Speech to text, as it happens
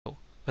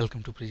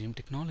Welcome to Presume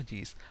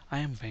Technologies. I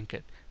am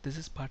Venkat. This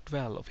is part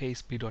 12 of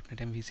ASP .NET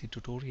MVC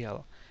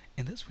tutorial.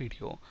 In this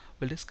video,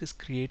 we'll discuss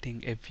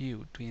creating a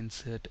view to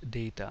insert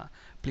data.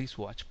 Please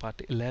watch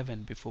part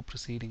 11 before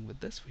proceeding with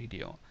this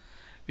video.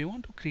 We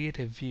want to create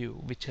a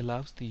view which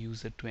allows the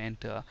user to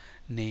enter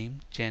name,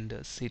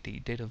 gender,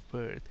 city, date of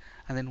birth,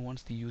 and then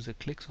once the user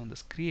clicks on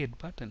this create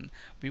button,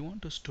 we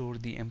want to store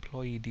the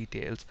employee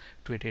details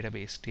to a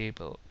database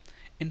table.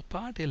 In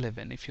part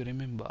 11, if you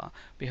remember,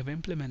 we have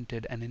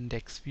implemented an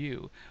index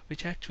view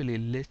which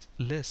actually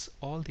lists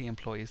all the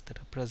employees that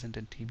are present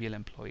in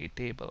tblEmployee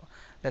table.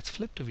 Let's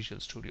flip to Visual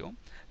Studio.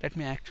 Let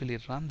me actually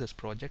run this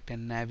project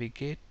and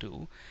navigate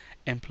to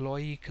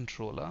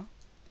EmployeeController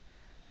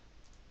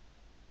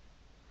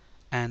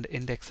and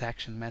index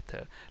action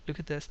method. Look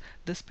at this.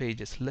 This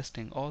page is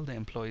listing all the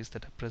employees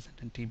that are present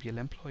in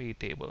tblEmployee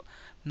table.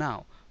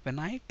 Now, when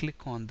I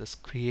click on this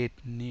create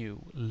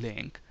new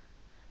link,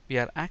 we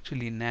are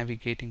actually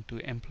navigating to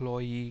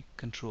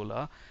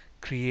EmployeeController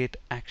create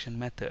action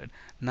method.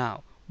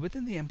 Now,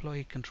 within the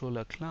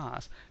EmployeeController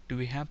class, do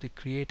we have the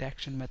create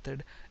action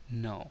method?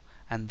 No.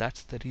 And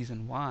that's the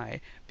reason why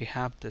we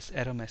have this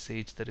error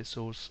message, the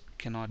resource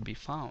cannot be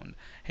found,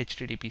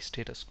 HTTP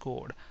status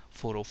code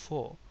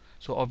 404.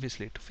 So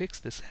obviously, to fix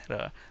this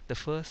error, the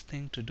first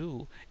thing to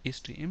do is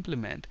to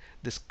implement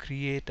this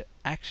create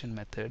action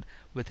method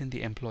within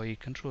the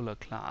EmployeeController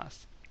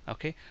class.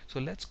 Okay, so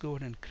let's go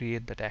ahead and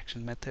create that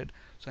action method.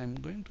 So I'm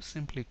going to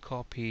simply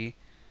copy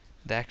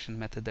the action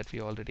method that we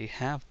already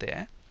have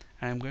there,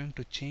 and I'm going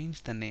to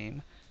change the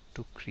name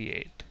to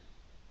create,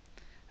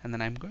 and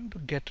then I'm going to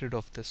get rid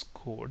of this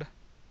code,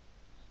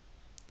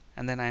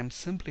 and then I'm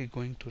simply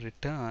going to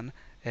return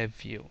a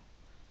view.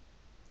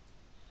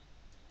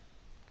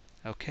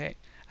 Okay,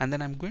 and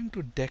then I'm going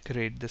to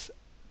decorate this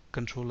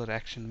controller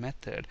action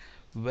method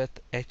with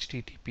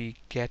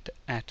HttpGet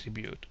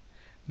attribute,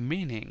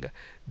 meaning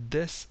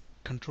this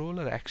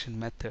controller action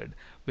method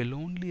will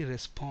only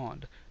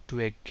respond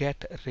to a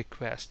get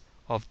request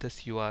of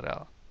this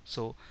URL.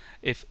 So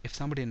if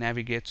somebody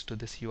navigates to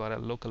this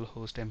URL,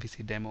 localhost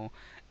MVC demo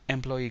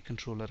employee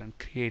controller and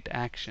create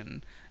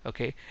action,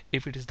 okay,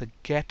 if it is the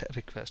get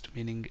request,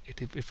 meaning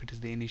if it is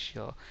the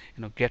initial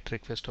get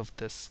request of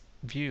this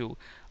view,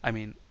 I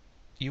mean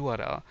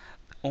URL,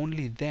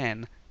 only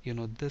then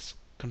this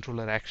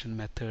controller action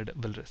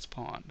method will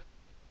respond.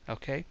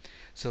 Okay,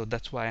 so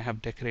that's why I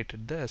have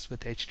decorated this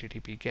with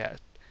HttpGet.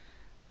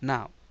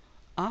 Now,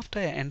 after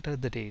I enter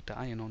the data,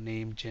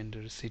 name,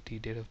 gender, city,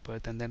 date of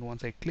birth, and then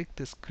once I click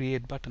this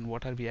create button,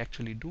 what are we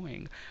actually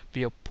doing?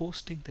 We are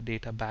posting the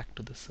data back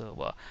to the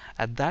server.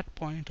 At that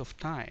point of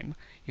time,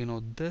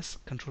 this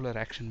controller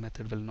action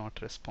method will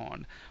not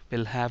respond.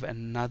 We'll have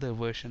another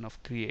version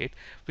of create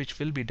which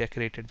will be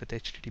decorated with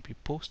HTTP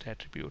post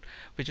attribute,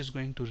 which is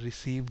going to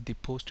receive the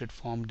posted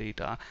form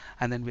data,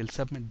 and then we'll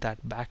submit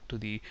that back to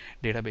the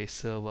database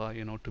server,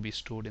 to be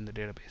stored in the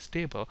database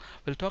table.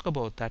 We'll talk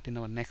about that in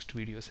our next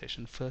video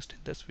session. First, in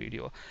this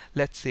video,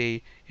 let's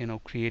say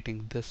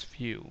creating this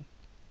view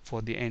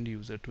for the end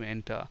user to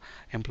enter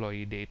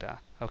employee data.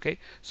 Okay,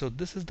 so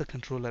this is the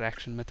controller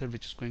action method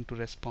which is going to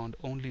respond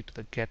only to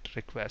the get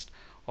request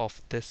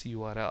of this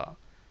URL.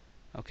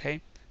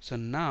 Okay, so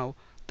now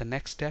the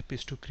next step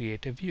is to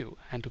create a view,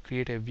 and to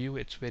create a view,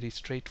 it's very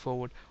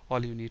straightforward.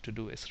 All you need to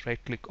do is right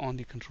click on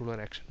the controller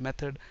action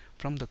method,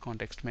 from the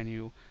context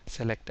menu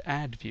select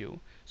add view.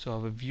 So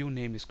our view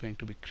name is going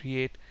to be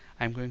create.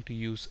 I'm going to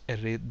use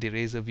the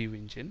Razor view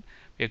engine.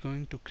 We are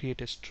going to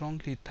create a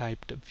strongly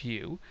typed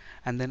view,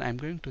 and then I'm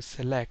going to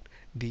select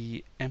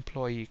the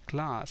employee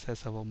class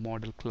as our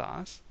model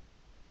class.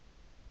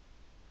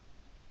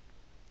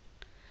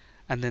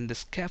 And then the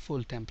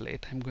scaffold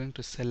template, I'm going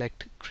to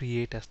select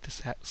create as the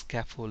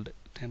scaffold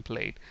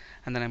template,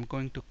 and then I'm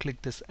going to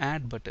click this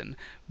add button,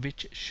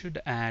 which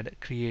should add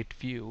create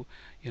view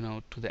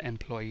to the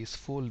employees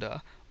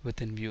folder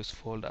within views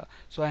folder.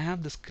 So I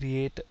have this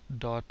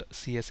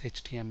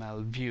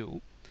create.cshtml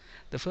view.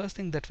 The first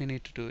thing that we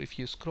need to do, if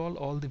you scroll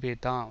all the way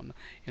down,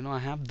 I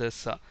have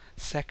this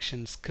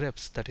section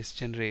scripts that is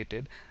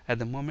generated. At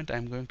the moment,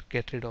 I'm going to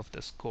get rid of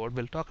this code.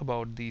 We'll talk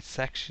about the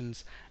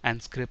sections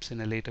and scripts in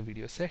a later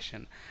video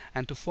session.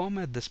 And to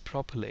format this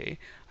properly,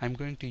 I'm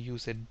going to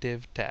use a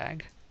div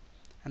tag,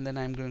 and then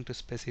I'm going to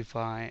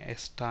specify a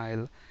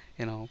style,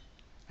 and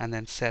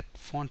then set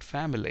font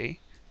family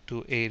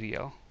to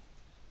Arial.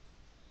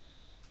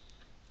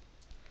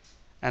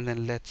 And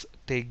then let's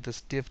take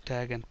this div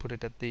tag and put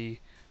it at the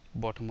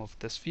bottom of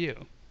this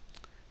view.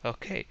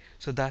 Okay,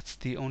 so that's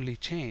the only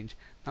change.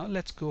 Now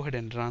let's go ahead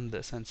and run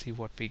this and see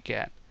what we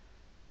get.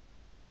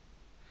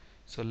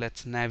 So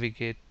let's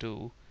navigate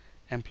to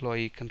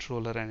employee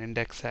controller and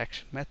index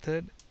action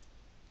method,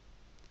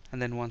 and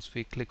then once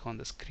we click on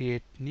this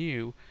create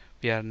new,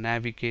 we are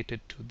navigated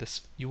to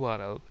this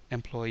URL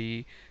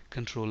employee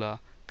controller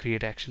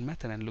create action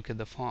method, and look at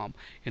the form.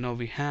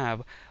 We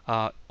have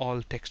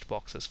all text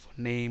boxes for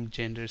name,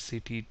 gender,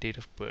 city, date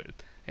of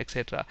birth,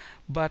 etc.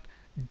 But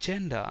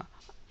gender,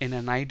 in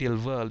an ideal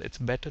world, it's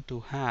better to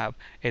have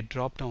a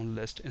drop down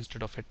list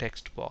instead of a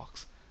text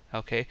box.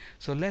 Okay,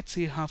 so let's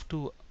see how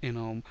to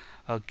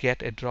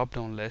get a drop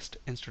down list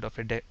instead of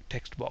a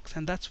text box,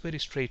 and that's very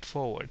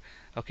straightforward.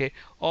 Okay,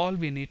 all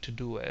we need to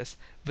do is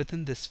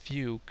within this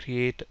view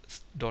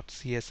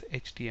create.cs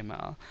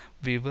HTML,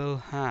 we will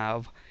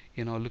have,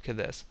 look at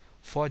this,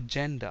 for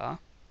gender.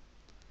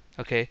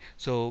 Okay,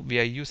 so we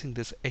are using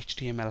this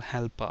HTML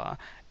helper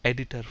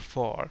editor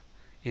for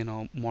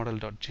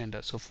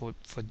model.gender. So for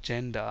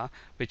gender,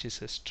 which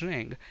is a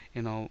string,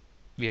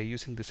 we are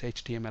using this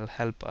HTML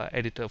helper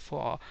editor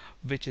for,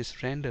 which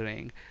is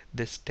rendering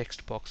this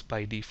text box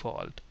by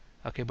default.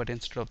 Okay, but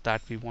instead of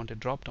that we want a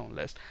drop down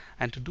list,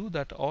 and to do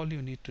that all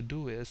you need to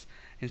do is,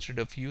 instead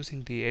of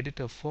using the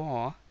editor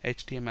for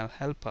HTML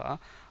helper,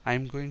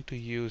 I'm going to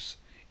use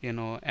an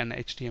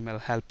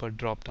HTML helper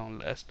drop down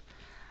list.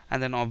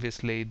 And then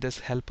obviously this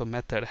helper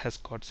method has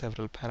got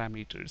several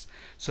parameters.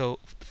 So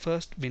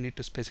first we need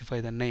to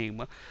specify the name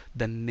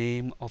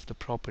of the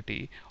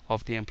property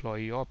of the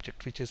employee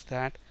object, which is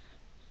that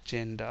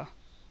gender.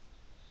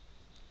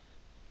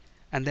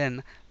 And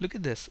then look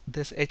at this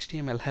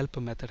HTML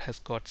helper method has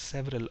got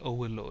several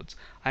overloads.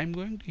 I'm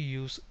going to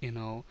use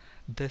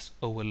this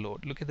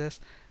overload. Look at this.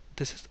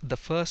 This is the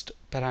first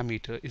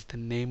parameter is the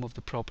name of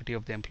the property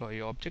of the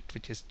employee object,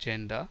 which is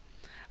gender.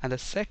 And the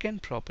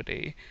second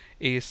property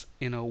is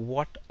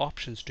what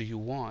options do you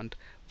want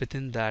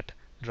within that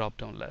drop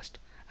down list.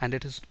 And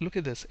it is, look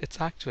at this, it's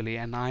actually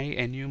an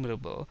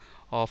enumerable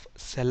of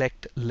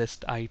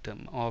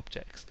SelectListItem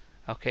objects.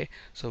 Okay,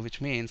 so which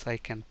means I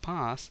can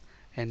pass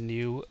a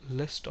new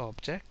list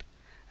object,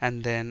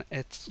 and then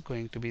it's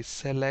going to be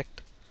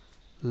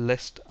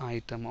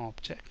SelectListItem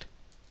object.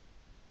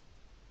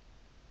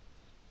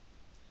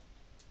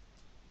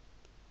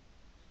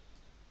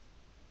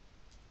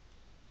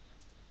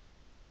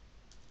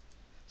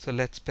 So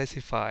let's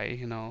specify,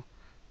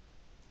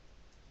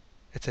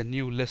 it's a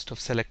new list of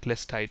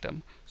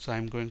SelectListItem. So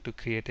I'm going to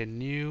create a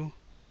new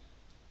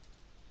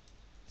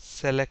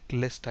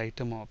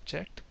SelectListItem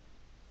object.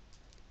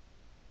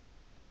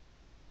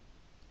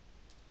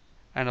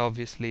 And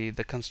obviously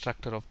the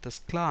constructor of this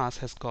class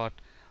has got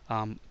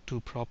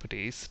two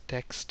properties,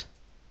 text.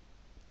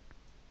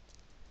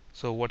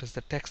 So what is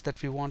the text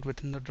that we want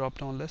within the drop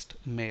down list?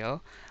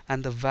 Male.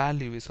 And the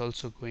value is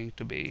also going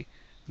to be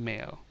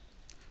male.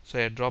 So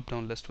a drop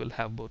down list will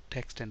have both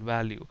text and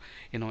value.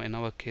 In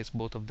our case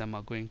both of them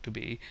are going to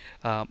be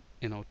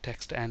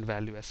text and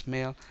value as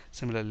male.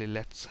 Similarly,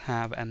 let's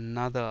have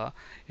another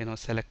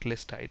select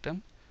list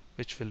item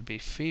which will be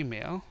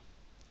female,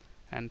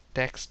 and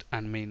text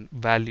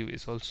value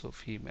is also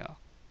female.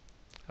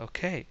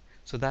 Okay,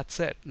 so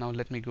that's it. Now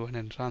let me go ahead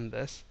and run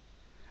this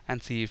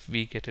and see if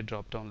we get a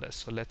drop down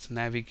list. So let's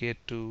navigate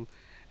to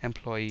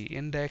employee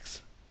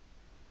index,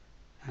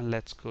 and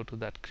let's go to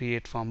that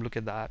create form. Look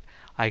at that,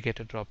 I get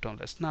a drop down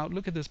list. Now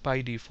look at this,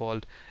 by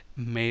default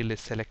male is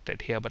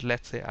selected here, but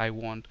let's say I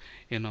want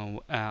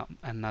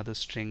another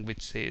string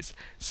which says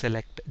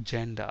select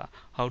gender.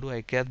 How do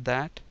I get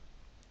that?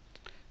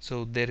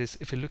 So there is,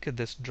 if you look at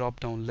this drop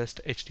down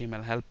list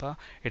HTML helper,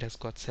 it has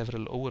got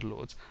several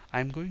overloads.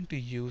 I'm going to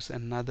use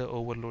another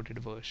overloaded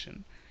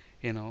version.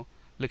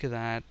 Look at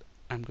that,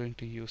 I'm going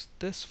to use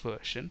this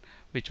version,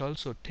 which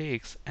also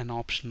takes an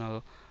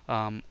optional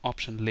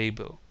option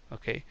label.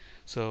 Okay,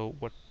 so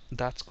what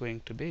that's going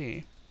to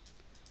be,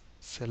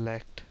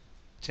 select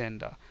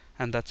gender,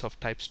 and that's of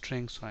type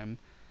string, so I'm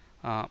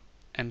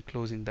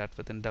enclosing that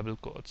within double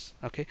quotes.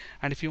 Okay,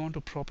 and if you want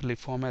to properly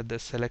format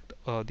this, select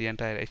the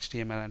entire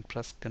HTML and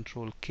press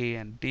Ctrl K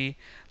and D.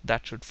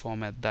 That should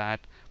format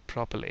that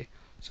properly.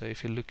 So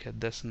if you look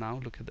at this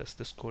now, look at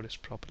this code is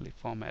properly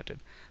formatted.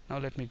 Now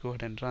let me go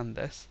ahead and run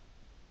this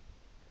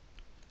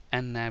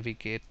and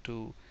navigate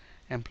to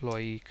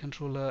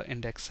EmployeeController,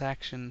 index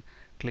action,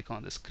 click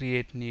on this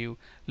create new.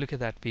 Look at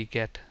that, we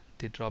get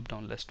the drop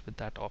down list with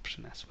that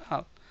option as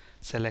well,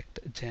 select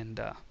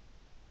gender.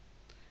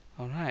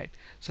 Alright,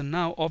 so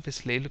now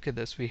obviously look at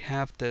this, we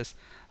have this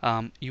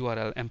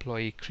URL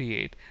employee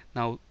create.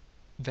 Now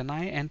when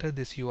I enter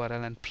this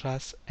URL and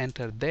press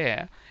enter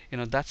there,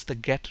 that's the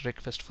get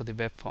request for the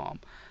web form.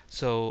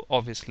 So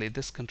obviously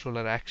this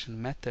controller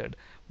action method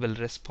will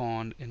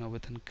respond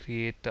within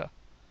create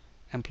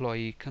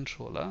employee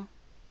controller.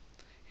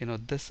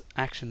 This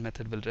action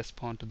method will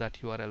respond to that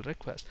URL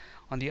request.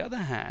 On the other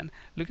hand,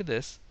 look at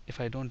this,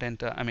 if I don't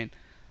enter,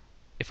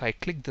 if I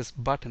click this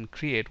button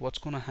create, what's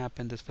going to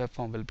happen, this web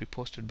form will be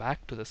posted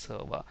back to the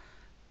server.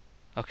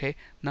 Okay,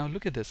 now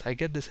look at this, I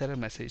get this error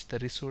message, the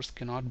resource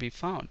cannot be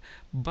found,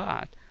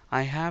 but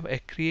I have a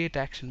create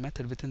action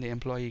method within the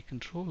employee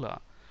controller.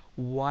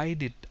 Why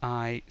did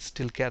I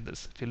still get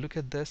this? If you look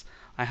at this,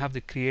 I have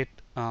the create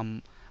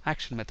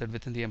action method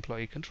within the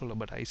employee controller,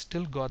 but I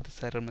still got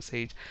this error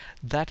message.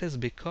 That is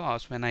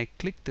because when I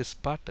click this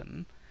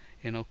button,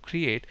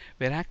 create,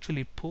 we're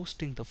actually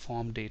posting the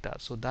form data.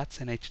 So that's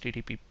an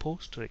HTTP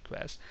post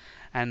request.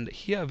 And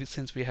here,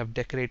 since we have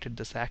decorated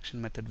this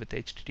action method with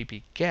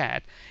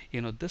HttpGet,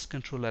 this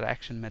controller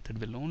action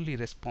method will only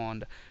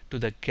respond to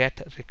the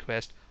get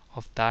request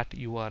of that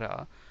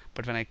URL.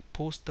 But when I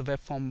post the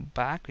web form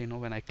back,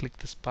 when I click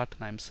this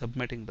button, I'm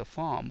submitting the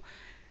form,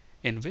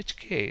 in which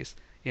case,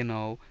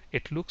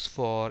 it looks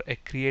for a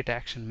create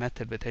action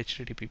method with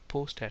HTTP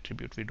post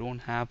attribute. We don't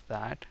have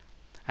that,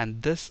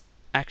 and this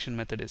action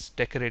method is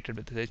decorated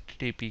with the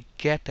HTTP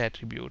get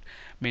attribute,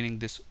 meaning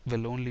this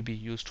will only be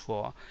used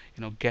for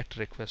get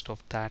request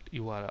of that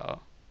URL.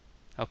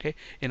 Okay,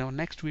 in our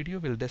next video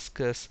we'll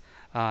discuss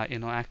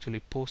actually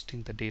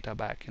posting the data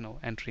back,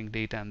 entering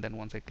data, and then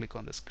once I click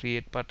on this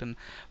create button,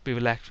 we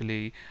will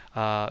actually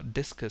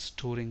discuss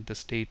storing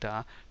this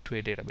data to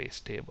a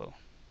database table.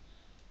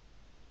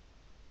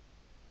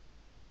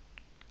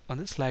 On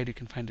this slide you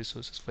can find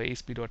resources for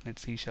ASP.NET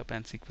C#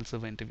 and SQL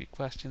Server interview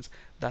questions.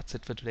 That's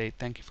it for today.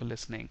 Thank you for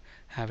listening.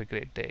 Have a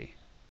great day.